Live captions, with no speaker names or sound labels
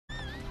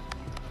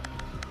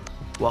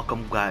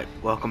Welcome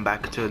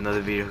back to another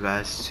video,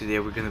 guys. Today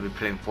we're gonna be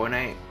playing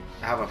Fortnite.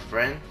 I have a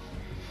friend,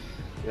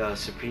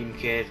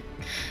 supremekid,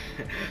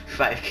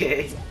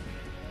 5K.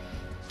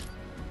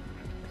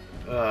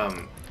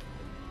 I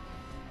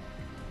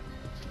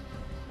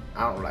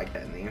don't like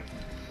that name.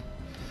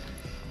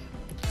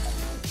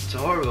 It's a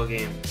horrible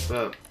game,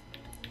 but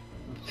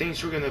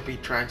things we're gonna be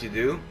trying to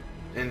do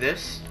in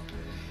this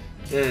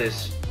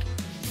is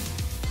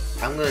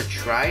I'm gonna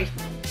try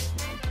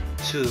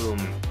to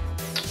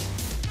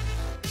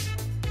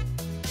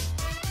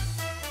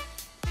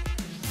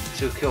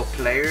kill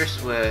players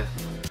with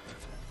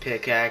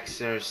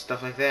pickaxe or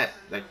stuff like that,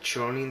 like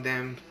throwing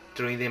them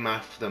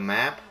off the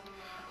map,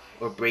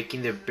 or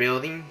breaking their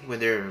building when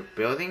they're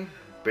building,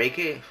 break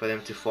it for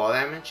them to fall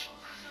damage,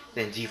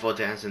 then default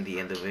dance in the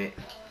end of it.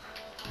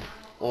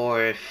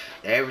 Or if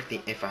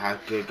I have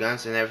good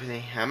guns and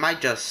everything, I might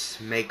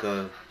just make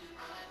a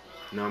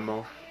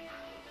normal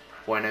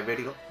Fortnite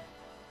video.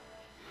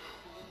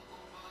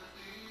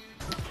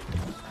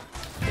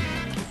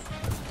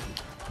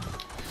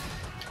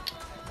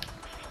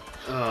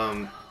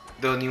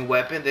 The new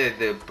weapon that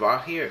they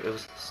brought here,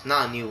 it's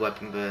not a new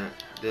weapon, but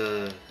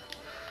the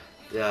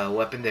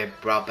weapon they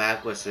brought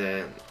back was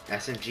a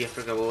SMG. I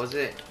forgot what was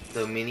it,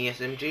 the mini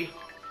SMG.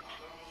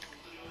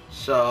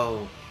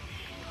 So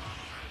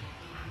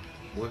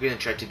we're gonna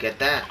try to get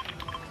that,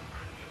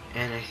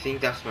 and I think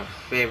that's my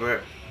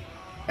favorite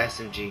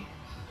SMG.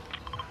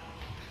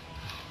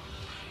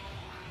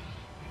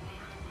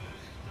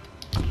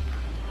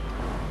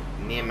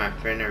 Me and my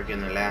friend are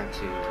gonna land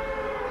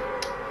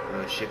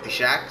to Shifty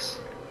Shacks.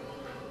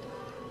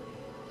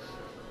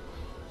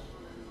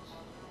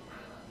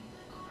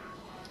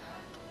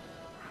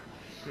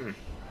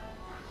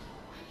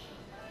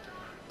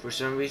 For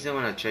some reason,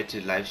 when I try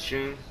to live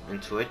stream on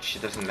Twitch,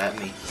 it doesn't let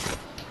me.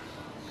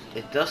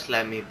 It does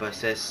let me, but it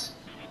says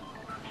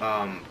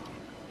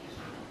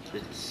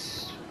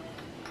it's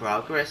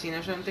progressing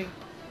or something.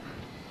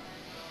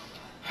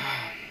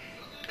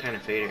 Kind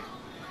of hate it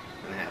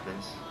when it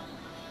happens.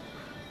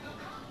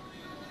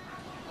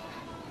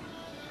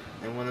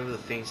 And one of the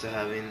things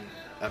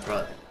I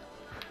brought.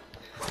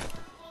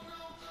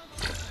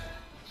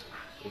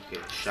 Okay,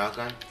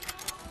 shotgun.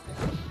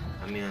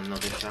 I mean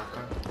another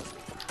shotgun.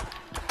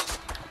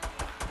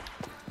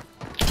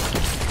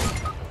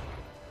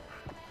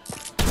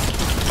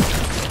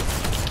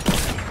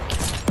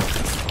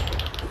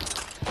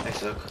 I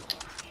suck.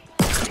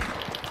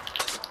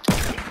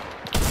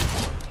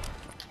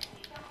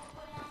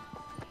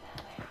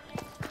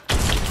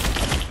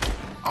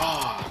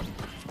 Oh,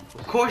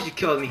 of course he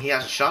killed me. He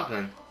has a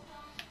shotgun.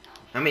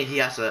 I mean, he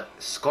has a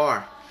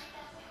scar.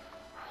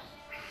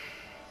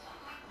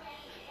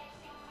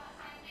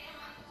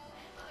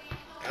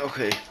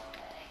 Okay.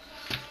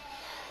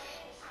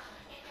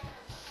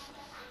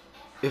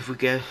 If we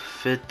get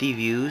 50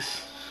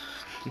 views,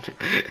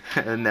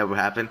 it'll never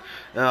happen.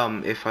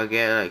 If I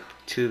get like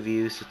 2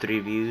 views to 3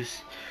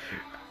 views,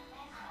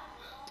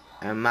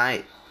 I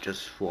might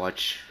just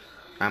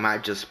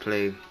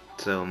play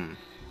some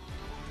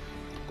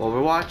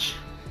Overwatch.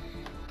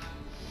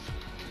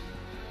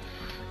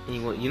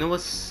 You know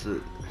what's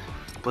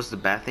the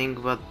bad thing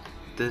about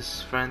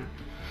this friend?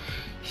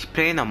 He's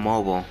playing on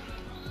mobile,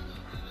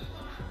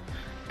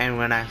 and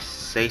when I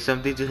say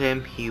something to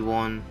him, he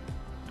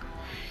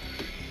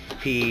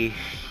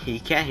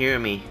can't hear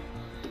me.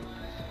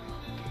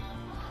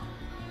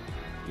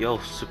 Yo,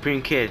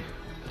 Supreme Kid,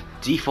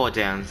 default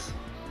dance.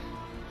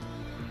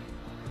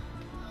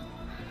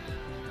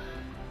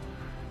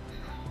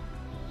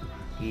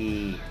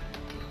 He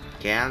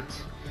can't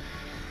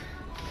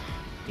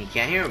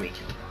hear me.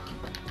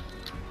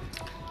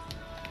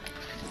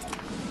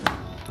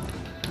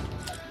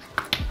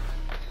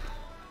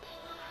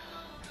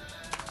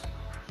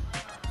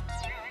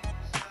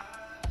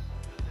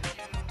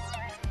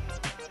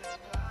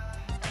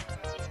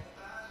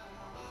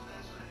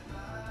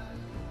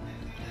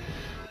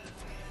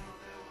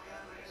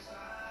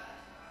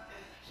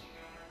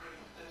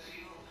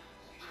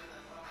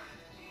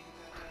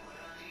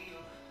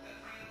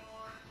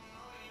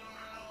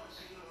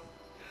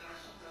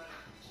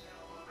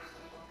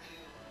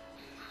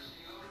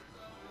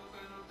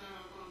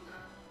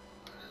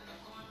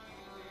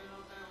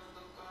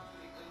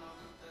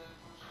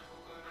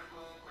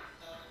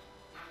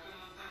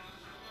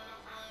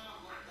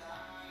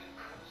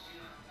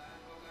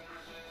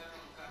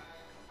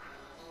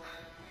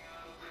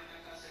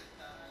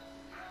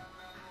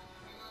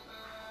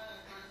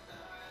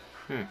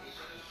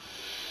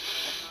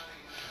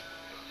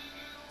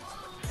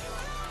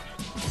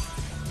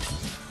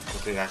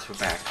 Okay, guys, we're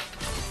back.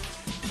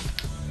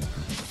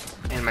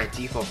 And my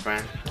default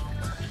friend.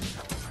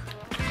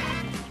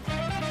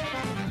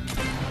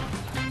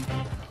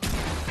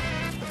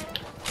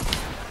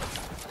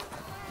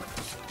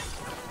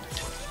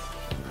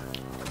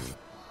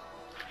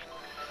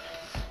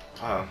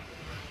 Oh.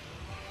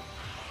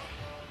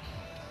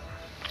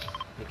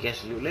 I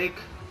guess Loot Lake.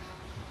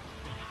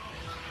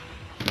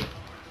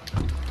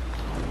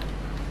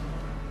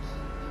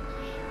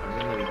 I'm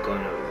gonna be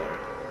going over there.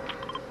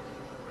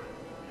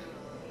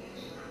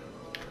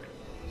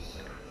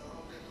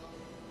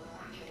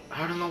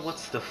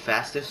 what's the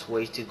fastest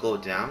way to go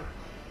down,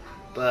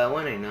 but I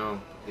want to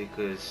know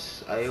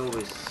because I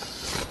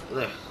always,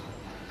 ugh,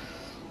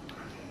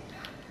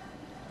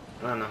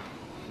 I don't know,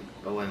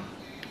 but when,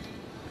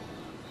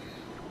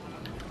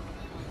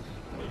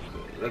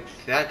 like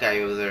that guy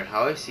over there,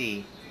 how is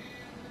he?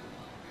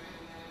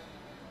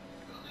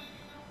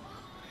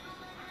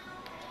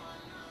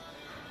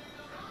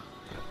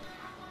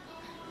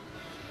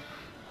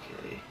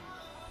 Okay.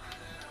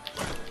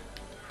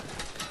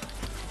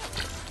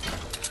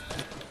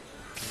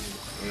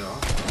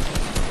 Yeah.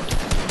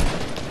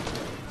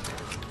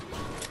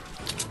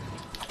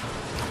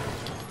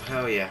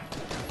 Hell yeah.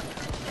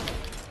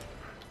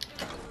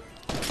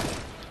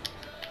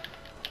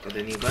 Got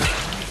the new gun.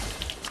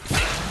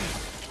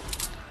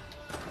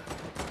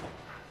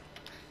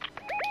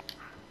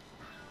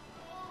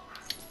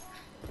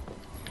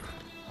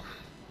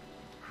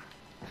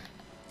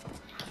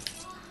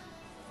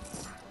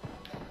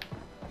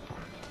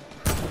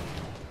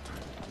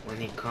 When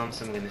he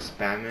comes, I'm gonna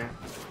spam him.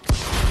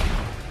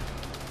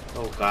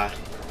 Oh god.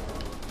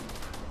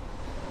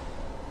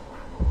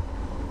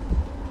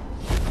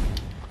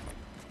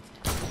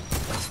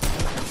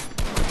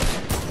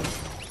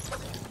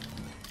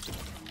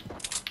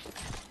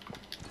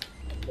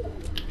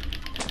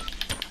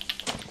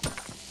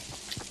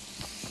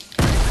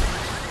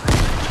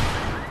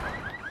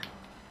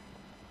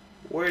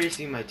 Where is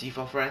he, my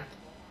default friend?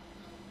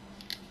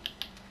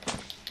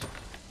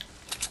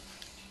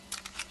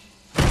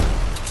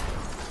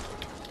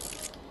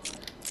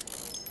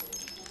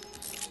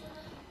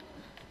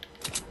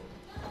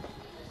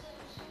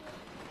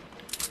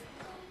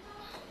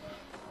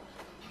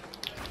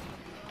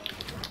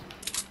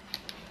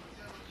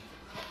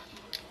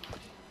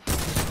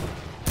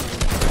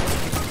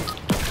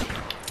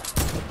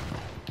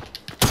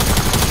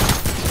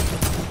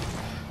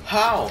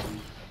 How?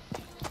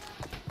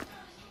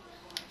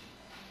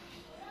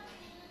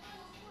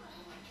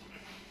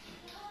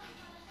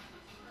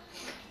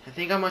 I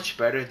think I'm much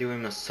better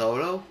doing a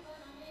solo.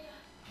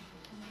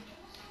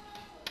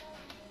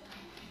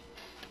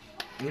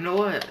 You know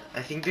what?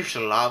 I think there's a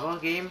lava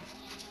game.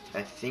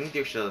 I think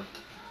there's a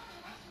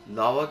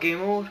lava game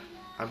mode.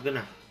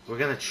 We're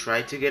gonna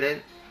try to get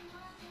in.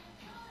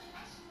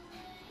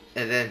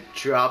 And then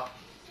drop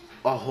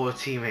a whole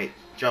teammate.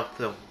 Drop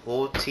the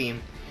whole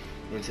team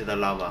into the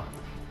lava.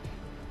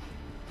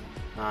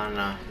 Oh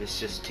no, it's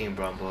just Team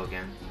Rumble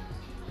again.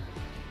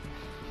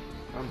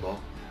 Rumble.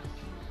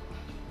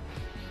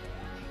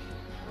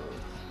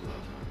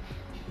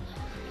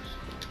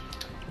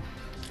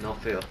 No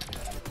fail.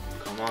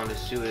 Come on,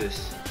 let's do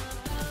this.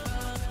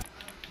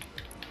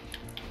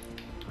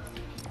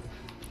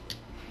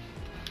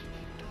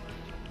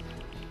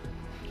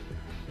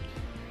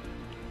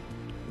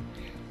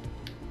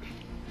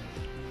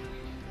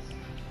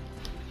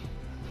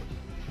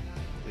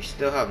 We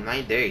still have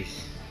 9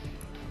 days.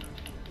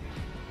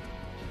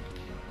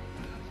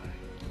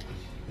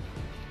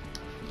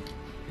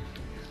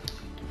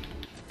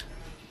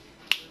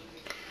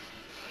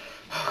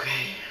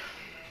 Okay.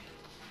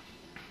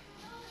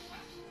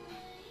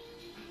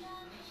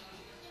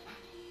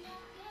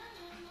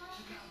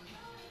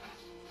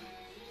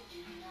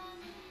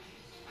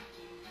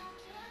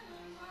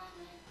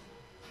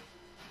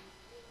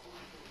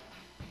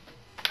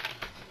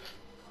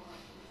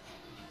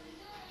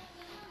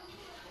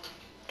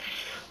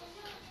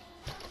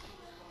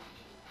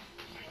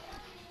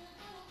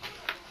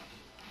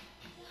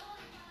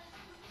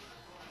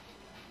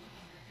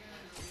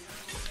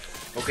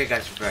 Okay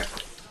guys, we're back.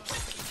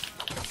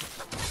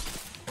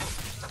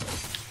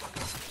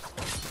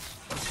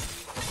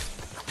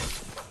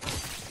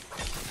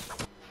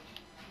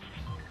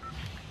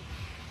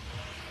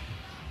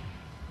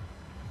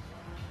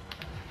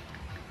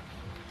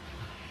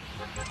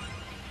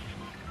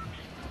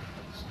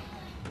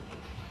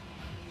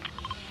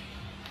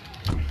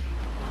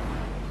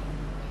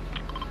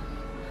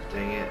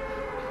 Dang it.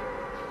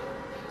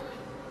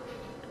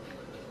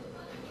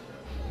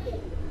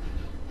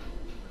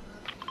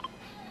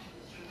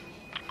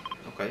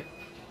 Okay.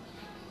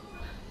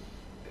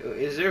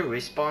 Is there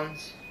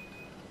respawns?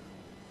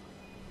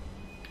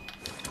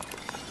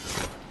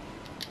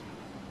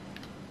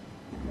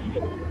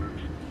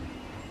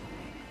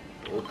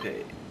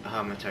 Okay.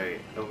 I'm gonna tell you.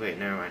 Okay,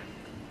 never mind.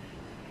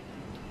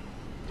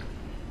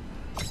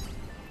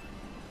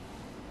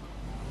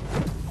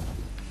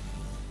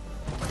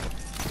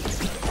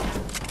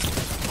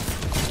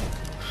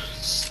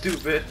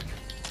 Stupid.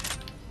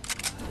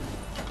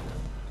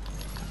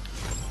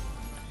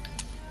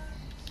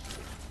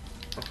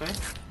 Okay.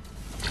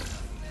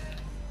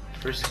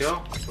 First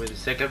kill with the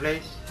second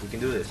place. We can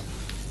do this.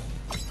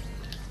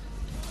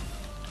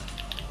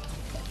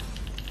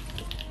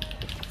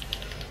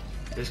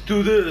 Let's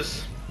do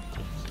this.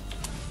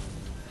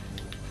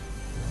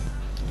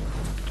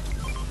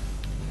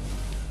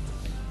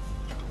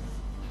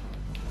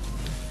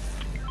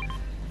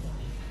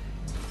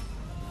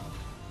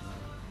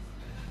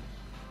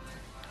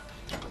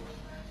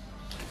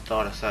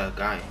 Thought I saw a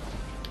guy.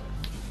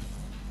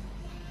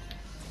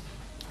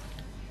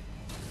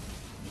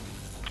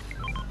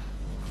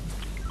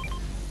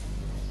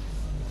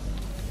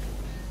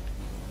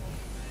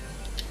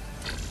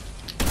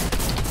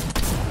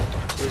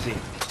 Where is he?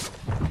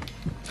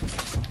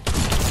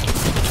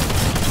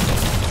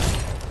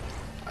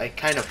 I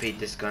kind of hate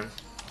this gun.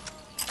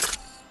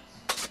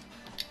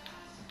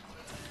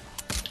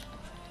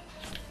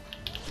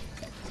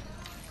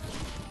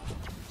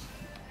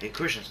 Hey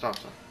Christian, stop.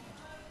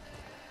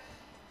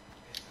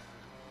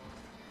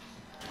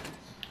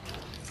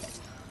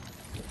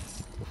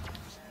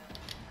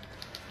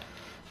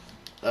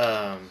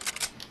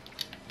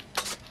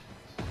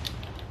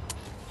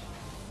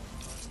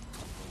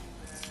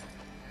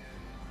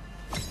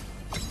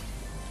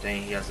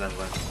 Dang, he has that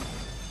weapon.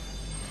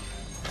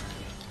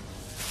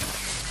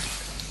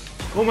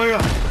 Oh my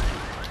god!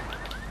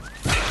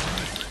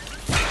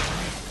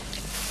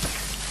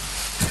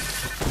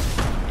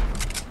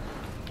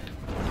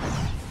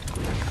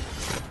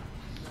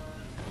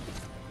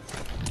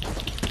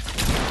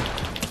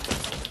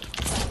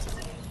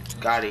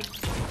 Got it.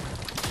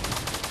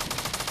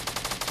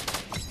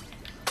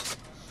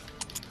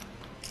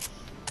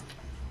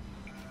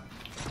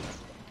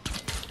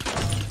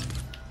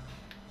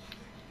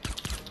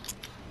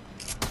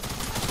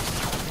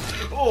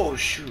 Oh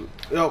shoot!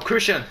 Yo,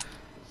 Christian.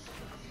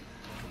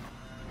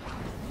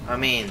 I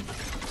mean,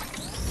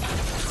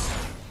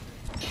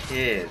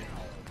 kid.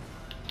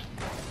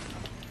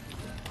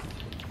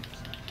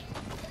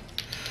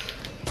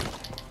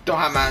 Don't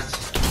have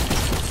mats.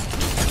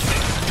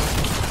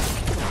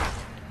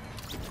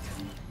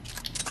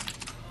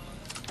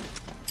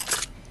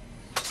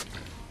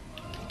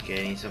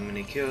 Getting so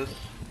many kills.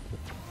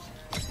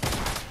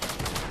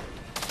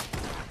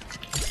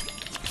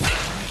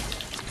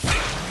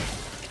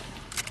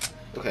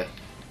 Okay.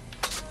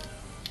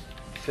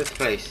 5th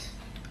place.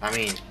 I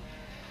mean,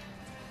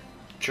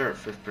 sure,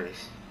 5th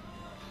place.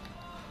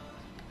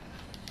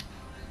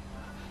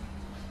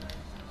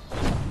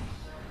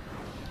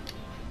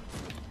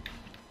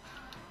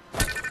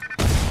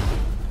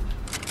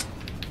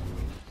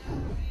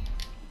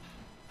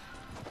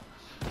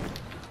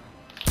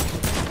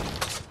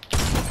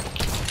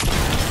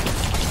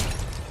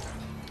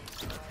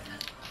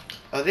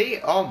 Are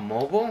they all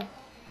mobile?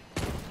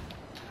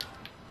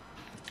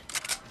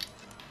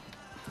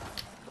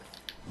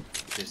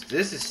 Because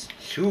this is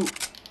too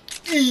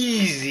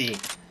easy.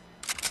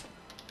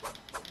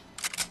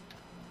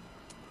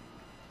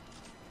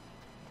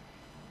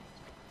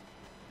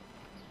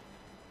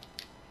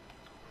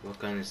 What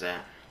gun is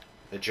that?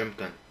 A jump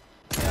gun.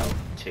 Yeah, I'll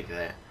take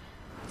that.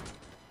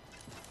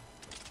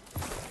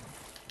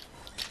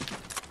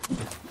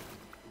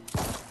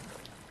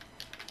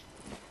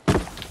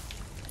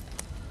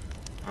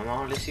 I'm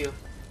on this you.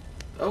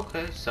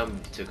 Okay,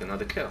 somebody took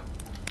another kill.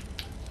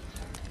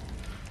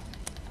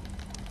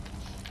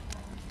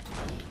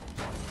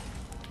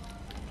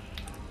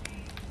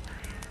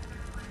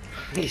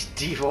 He's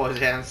default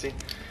dancing.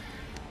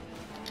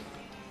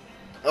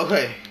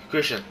 Okay,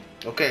 Christian.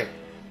 Okay,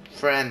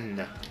 friend.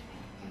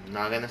 I'm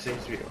not gonna say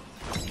it's real.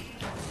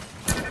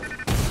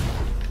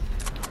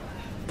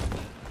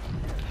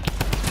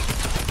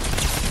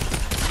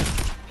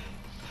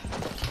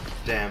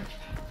 Damn.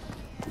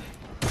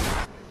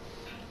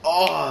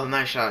 Oh,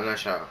 nice shot, nice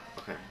shot.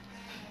 Okay.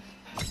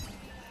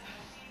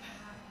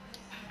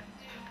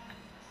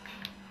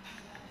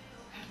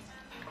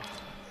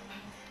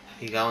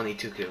 He got only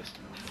 2 kills.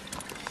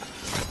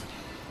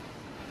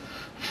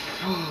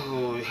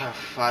 Oh, we have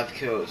 5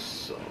 kills,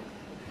 so.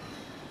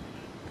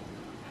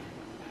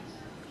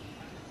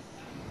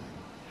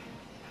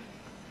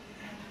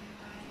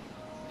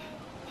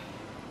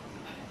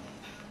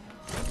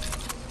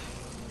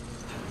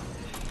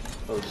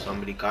 Oh,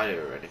 somebody got it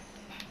already.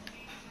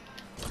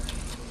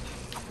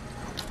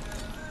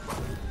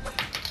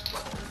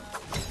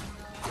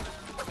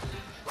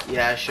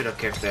 Yeah, I should have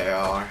kept the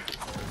AR.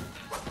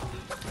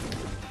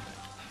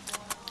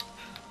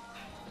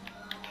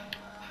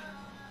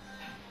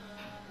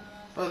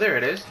 Oh, there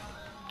it is.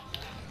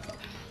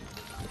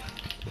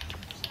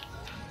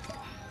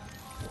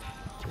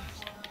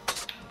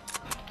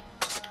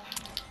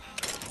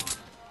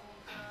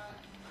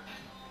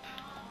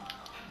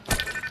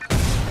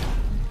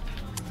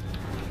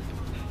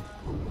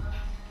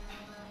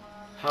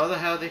 How the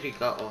hell did he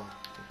go? Oh.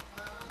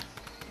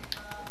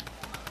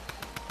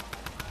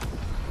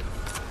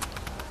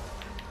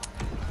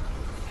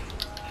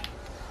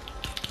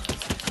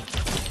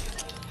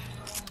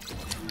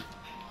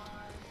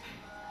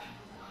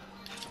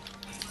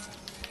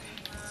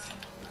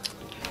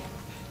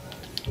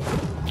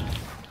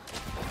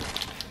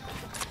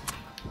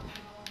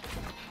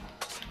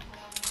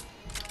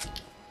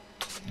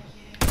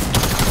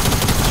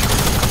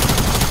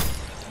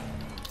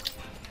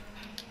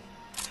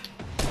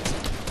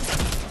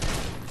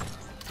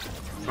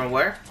 From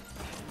where?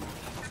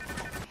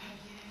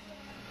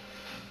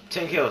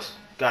 10 kills.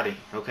 Got it.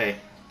 Okay.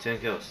 10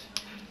 kills.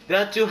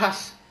 That dude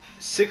has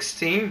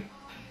 16?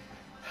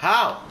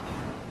 How?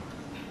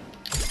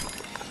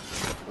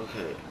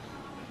 Okay.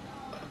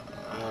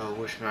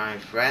 Where's my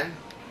friend?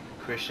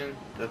 Christian?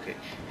 Okay.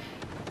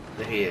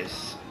 There he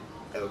is.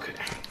 Okay.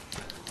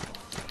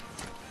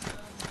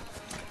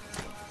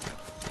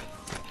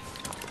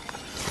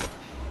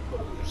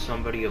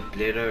 somebody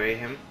obliterate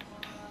him.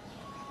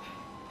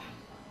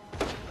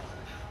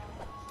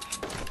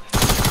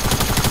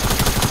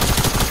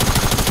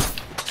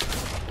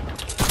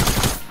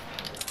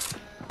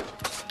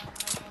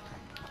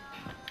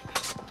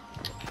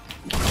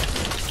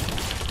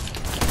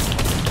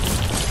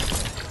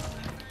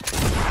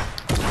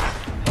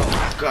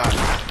 Oh God.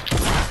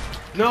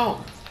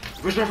 No!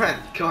 Where's my friend?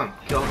 Kill him.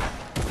 Kill him.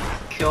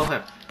 Kill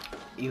him.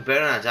 You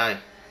better not die.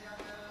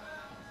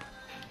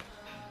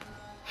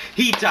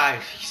 He died!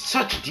 He's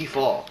such a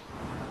default.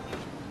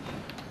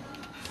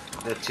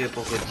 The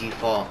typical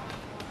default.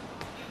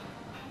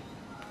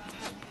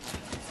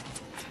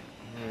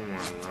 Oh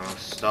my God,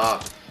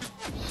 stop.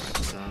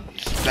 Stop, you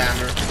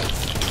spammer.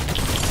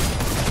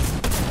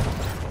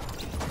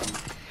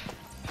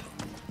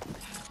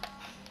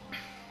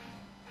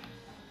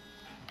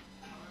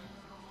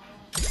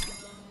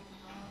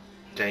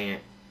 Dang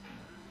it.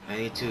 I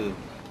need to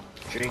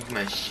drink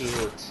my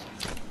shields.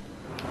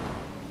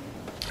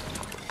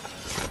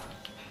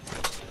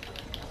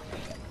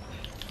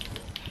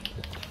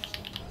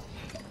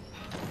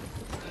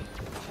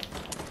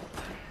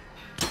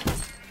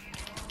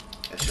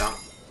 Shot.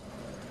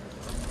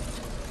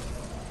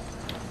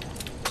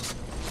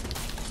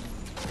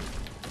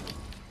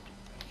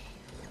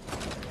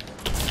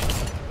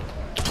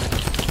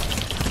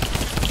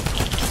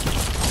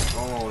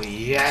 Oh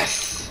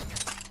yes.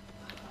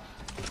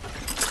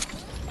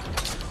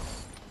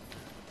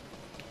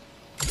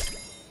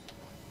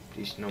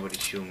 Please nobody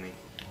shoot me.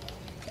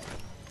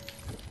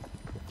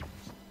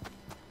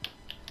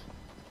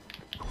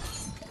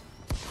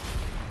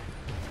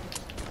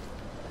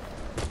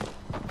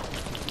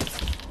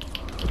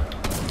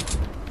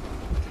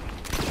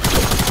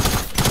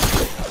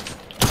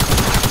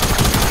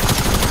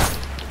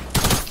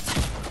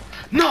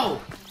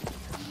 No!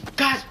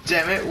 God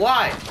damn it,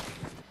 why?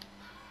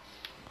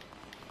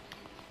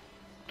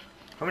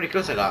 How many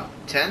kills I got?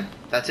 10?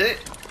 That's it?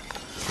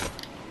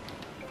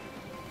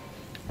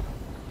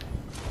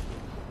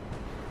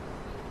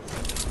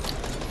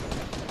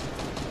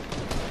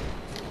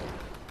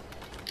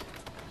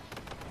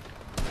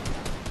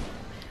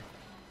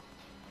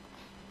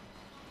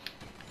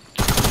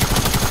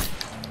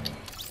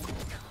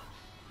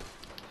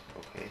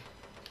 Okay,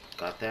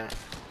 got that.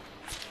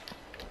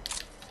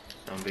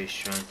 Somebody's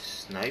trying to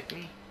snipe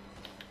me.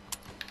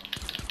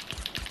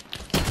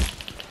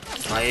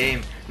 My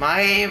aim!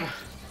 My aim!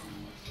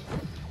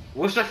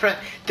 Where's my friend?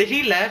 Did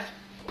he left?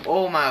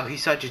 Oh my,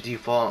 he's such a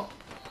default.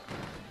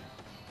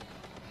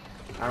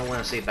 I don't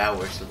want to say bad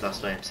words, so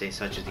that's why I'm saying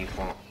such a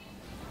default.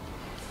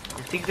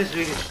 I think this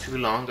video is too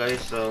long,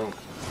 guys, so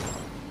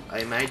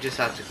I might just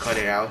have to cut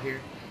it out here.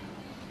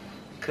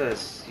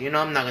 Cause, you know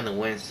I'm not gonna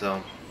win,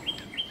 so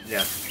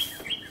yeah.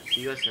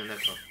 See you guys in the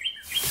next one.